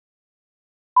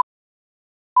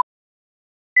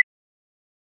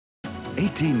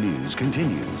18 News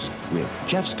continues with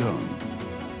Jeff Stone,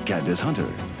 Candice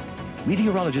Hunter,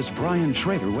 meteorologist Brian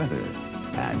Schrader weather,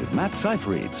 and Matt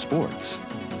Seyfried sports.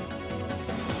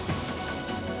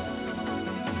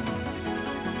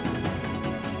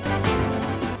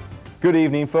 Good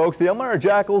evening, folks. The Elmira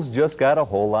Jackals just got a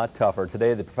whole lot tougher.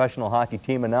 Today, the professional hockey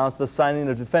team announced the signing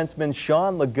of defenseman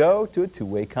Sean Legault to a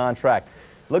two-way contract.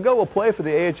 Legault will play for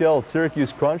the AHL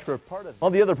Syracuse Crunch for part of...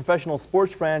 Well, the other professional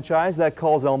sports franchise that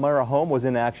calls Elmira home was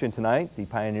in action tonight. The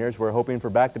Pioneers were hoping for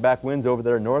back-to-back wins over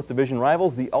their North Division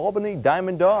rivals, the Albany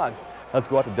Diamond Dogs. Let's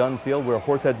go out to Dunn Field, where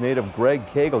Horseheads native Greg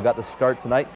Cagle got the start tonight.